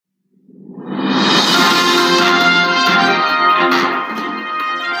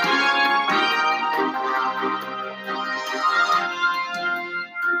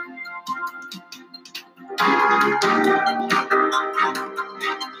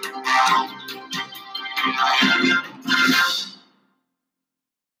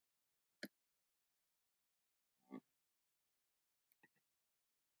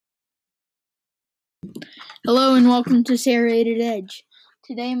Hello and welcome to Serrated Edge.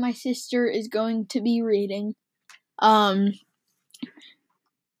 Today my sister is going to be reading,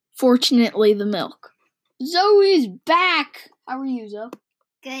 Fortunately the Milk. Zoe's back! How are you, Zoe?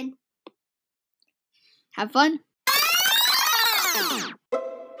 Good. Have fun?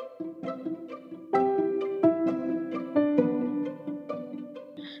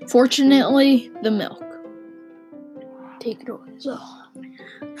 Fortunately the Milk. Take it away, Zoe.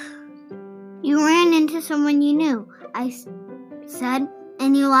 You ran into someone you knew, I said,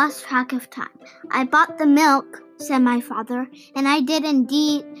 and you lost track of time. I bought the milk, said my father, and I did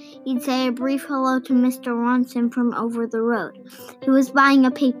indeed say a brief hello to Mr. Ronson from over the road. He was buying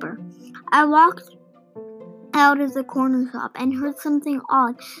a paper. I walked out of the corner shop and heard something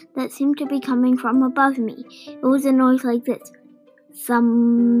odd that seemed to be coming from above me. It was a noise like this. I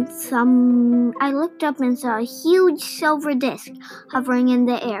looked up and saw a huge silver disc hovering in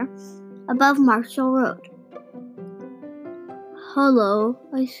the air above Marshall Road. Hello,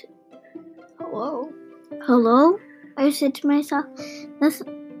 I said. Hello, I said to myself. That's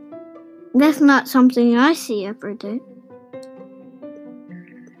not something I see every day.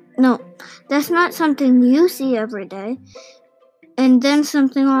 No, that's not something you see every day. And then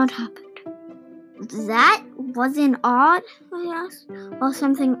something odd happened. That wasn't odd, I asked. Well,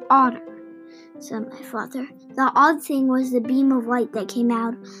 something odder, said my father. The odd thing was the beam of light that came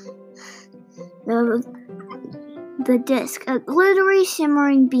out the disc, a glittery,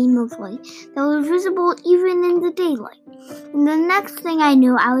 shimmering beam of light that was visible even in the daylight. And the next thing I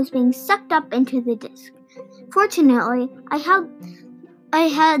knew, I was being sucked up into the disc. Fortunately, I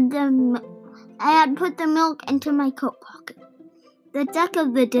had put the milk into my coat pocket. The deck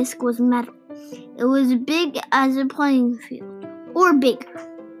of the disc was metal. It was big as a playing field, or bigger.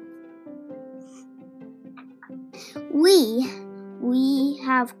 We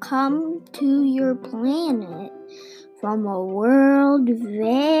have come to your planet from a world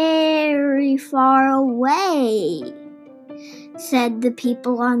very far away, said the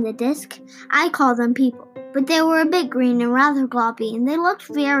people on the disc. I call them people, but they were a bit green and rather gloppy, and they looked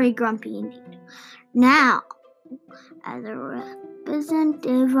very grumpy indeed. Now, as a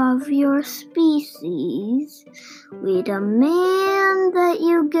representative of your species, we demand that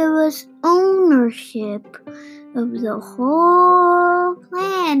you give us ownership of the whole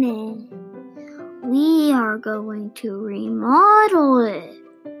planet. We are going to remodel it.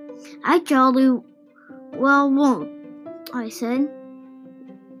 I jolly well won't, I said.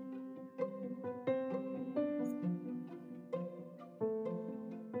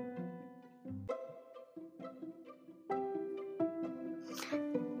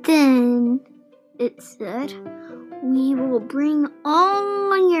 Then, it said, we will bring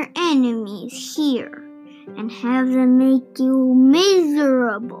all your enemies here and have them make you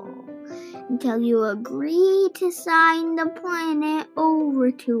miserable until you agree to sign the planet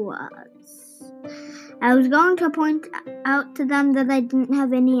over to us. I was going to point out to them that I didn't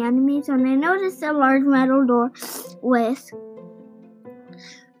have any enemies when I noticed a large metal door with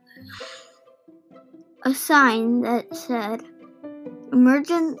a sign that said,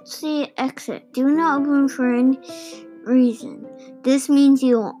 "Emergency exit. Do not open for any reason. This means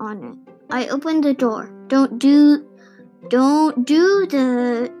you will on it." I opened the door. Don't do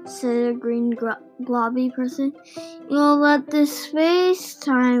that, said a green globby person. You'll let the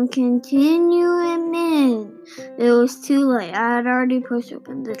space-time continuum in. It was too late. I had already pushed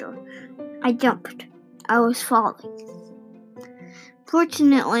open the door. I jumped. I was falling.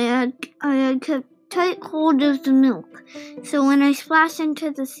 Fortunately, I had kept tight hold of the milk, so when I splashed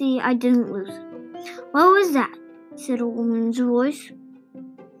into the sea, I didn't lose it. What was that? Said a woman's voice.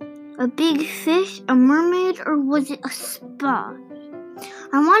 A big fish, a mermaid, or was it a spy?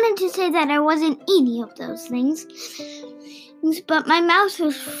 I wanted to say that I wasn't any of those things, but my mouth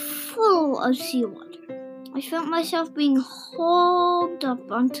was full of seawater. I felt myself being hauled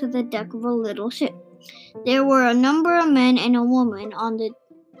up onto the deck of a little ship. There were a number of men and a woman on the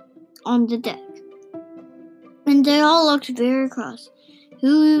deck, and they all looked very cross.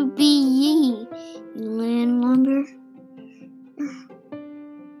 Who be ye, landlubber?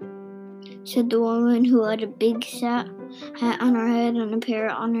 Said the woman who had a big hat on her head and a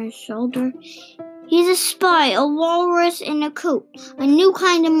parrot on her shoulder. He's a spy, a walrus in a coat, a new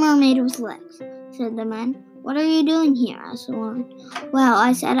kind of mermaid with legs, said the man. What are you doing here? Asked the woman. Well,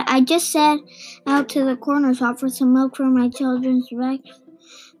 I said, I just set out to the corner shop for some milk for my children's breakfast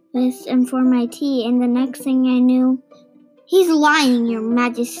and for my tea, and the next thing I knew, he's lying, Your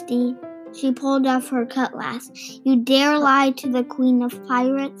Majesty, She pulled off her cutlass. You dare lie to the Queen of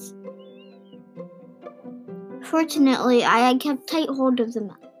Pirates? Fortunately, I had kept tight hold of the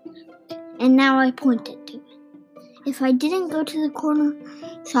milk, and now I pointed to it. If I didn't go to the corner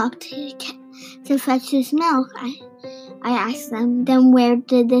shop to fetch this milk, I asked them, then where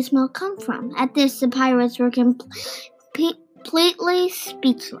did this milk come from? At this, the pirates were completely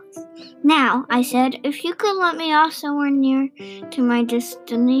speechless. Now, I said, if you could let me off somewhere near to my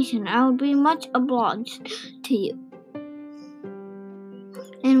destination, I would be much obliged to you.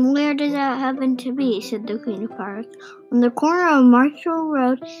 And where does that happen to be? Said the Queen of Pirates. On the corner of Marshall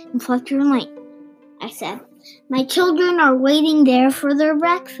Road and Fletcher Lane, I said. My children are waiting there for their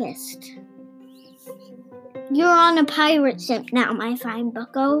breakfast. You're on a pirate ship now, my fine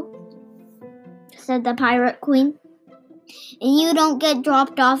bucko, said the Pirate Queen. And you don't get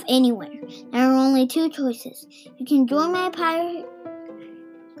dropped off anywhere. There are only two choices. You can join my pirate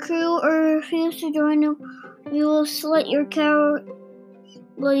crew or refuse to join them. You will slit your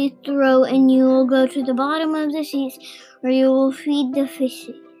cowardly throat and you will go to the bottom of the seas or you will feed the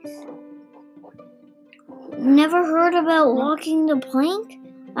fishes. Never heard about walking the plank?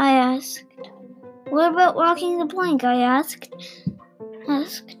 I asked. What about walking the plank? I asked.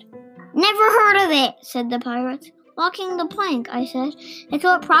 Never heard of it, said the pirates. Walking the plank, I said. It's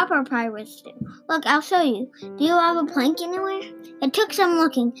what proper pirates do. Look, I'll show you. Do you have a plank anywhere? It took some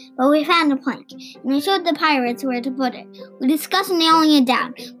looking, but we found a plank, and I showed the pirates where to put it. We discussed nailing it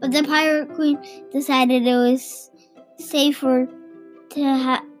down, but the Pirate Queen decided it was safer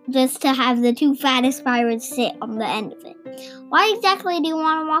to just to have the two fattest pirates sit on the end of it. Why exactly do you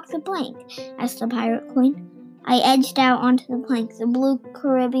want to walk the plank? Asked the Pirate Queen. I edged out onto the plank. The blue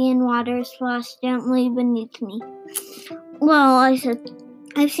Caribbean waters splashed gently beneath me. Well, I said,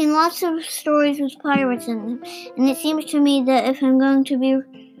 I've seen lots of stories with pirates in them, and it seems to me that if I'm going to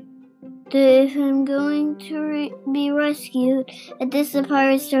be rescued. At this, the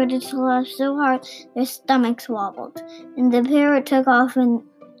pirates started to laugh so hard their stomachs wobbled, and the parrot took off into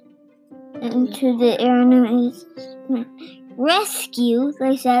the air in amazement. Rescue,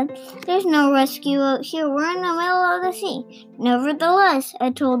 they said. There's no rescue out here. We're in the middle of the sea. Nevertheless,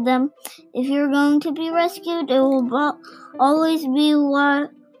 I told them, if you're going to be rescued, it will always be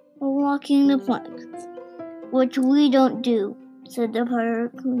walking the plank, which we don't do, said the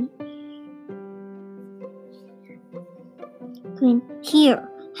Pirate Queen. Here,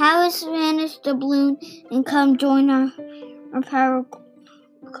 have a Spanish doubloon and come join our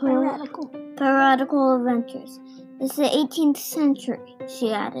piratical adventures. It's the 18th century,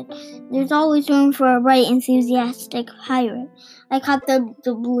 she added. There's always room for a bright, enthusiastic pirate. I caught the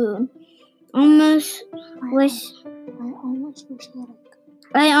doubloon. I almost wish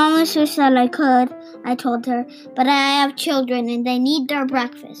that I could, I told her, but I have children and they need their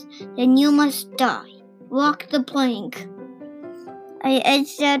breakfast. Then you must die. Walk the plank. I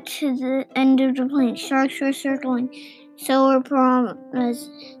edged out to the end of the plank. Sharks were circling. So were piranhas.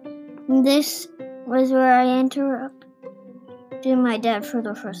 This was where I interrupted my dad for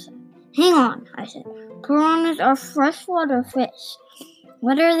the first time. Hang on, I said. Piranhas are freshwater fish.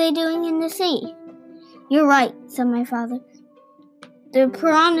 What are they doing in the sea? You're right, said my father. The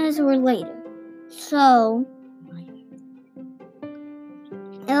piranhas were later. So,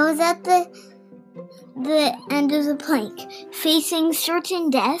 it was at the end of the plank, facing certain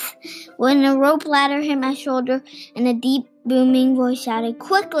death, when a rope ladder hit my shoulder and a deep, booming voice shouted,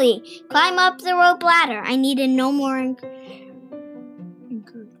 Quickly, climb up the rope ladder. I needed no more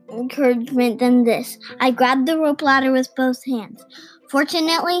encouragement than this. I grabbed the rope ladder with both hands.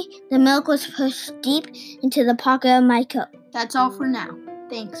 Fortunately, the milk was pushed deep into the pocket of my coat. That's all for now.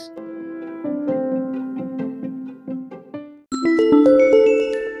 Thanks.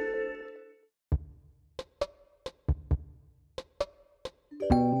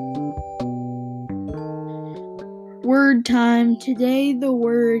 Word time. Today the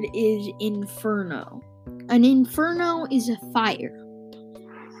word is inferno. An inferno is a fire.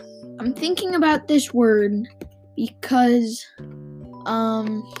 I'm thinking about this word because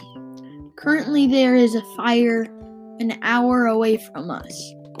currently there is a fire an hour away from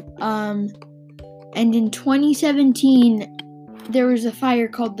us. And in 2017 there was a fire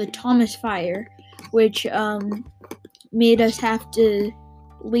called the Thomas Fire, which made us have to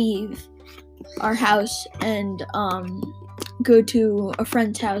leave our house and go to a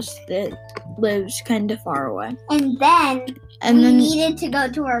friend's house that lives kind of far away. And then we needed to go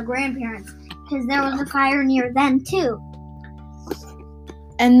to our grandparents because there was a fire near them too.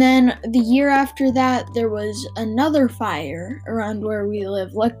 And then the year after that, there was another fire around where we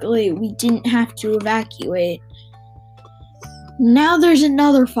live. Luckily, we didn't have to evacuate. Now there's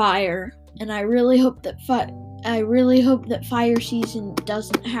another fire and I really hope that fire season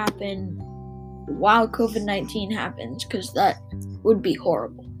doesn't happen while COVID-19 happens, because that would be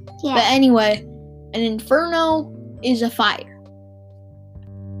horrible. Yeah. But anyway, an inferno is a fire.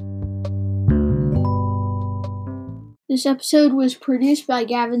 This episode was produced by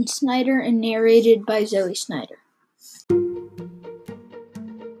Gavin Snyder and narrated by Zoe Snyder.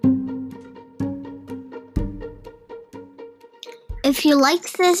 If you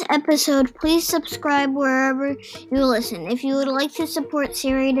liked this episode, please subscribe wherever you listen. If you would like to support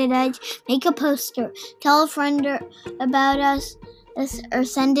Serrated Edge, make a poster, tell a friend about us, or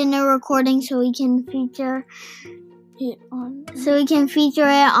send in a recording so we can feature it on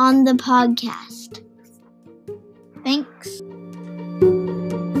the podcast.